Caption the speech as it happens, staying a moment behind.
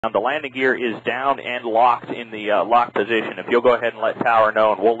The landing gear is down and locked in the lock position. If you'll go ahead and let tower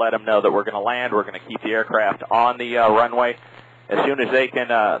know, and we'll let them know that we're going to land. We're going to keep the aircraft on the runway. As soon as they can,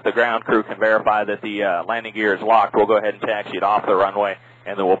 the ground crew can verify that the landing gear is locked, we'll go ahead and taxi it off the runway,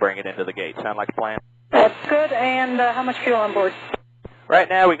 and then we'll bring it into the gate. Sound like a plan? That's good. And how much fuel on board? Right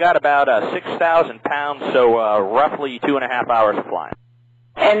now we got about 6,000 pounds, so roughly 2.5 hours of flying.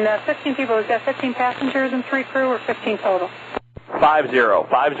 And 15 people. Is that 15 passengers and 3 crew, or 15 total?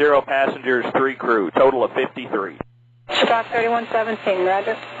 50 passengers, 3 crew, total of 53. Stock 3117,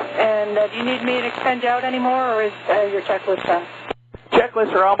 Roger. And do you need me to extend you out anymore, or is your checklist done?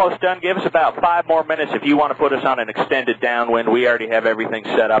 Checklists are almost done. Give us about 5 more minutes if you want to put us on an extended downwind. We already have everything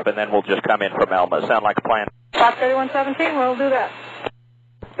set up, and then we'll just come in from Elma. Sound like a plan? Stock 3117, we'll do that.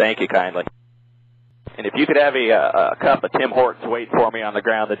 Thank you kindly. And if you could have a cup of Tim Hortons wait for me on the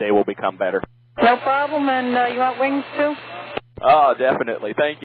ground, the day will become better. No problem. And you want wings too? Oh, definitely. Thank you.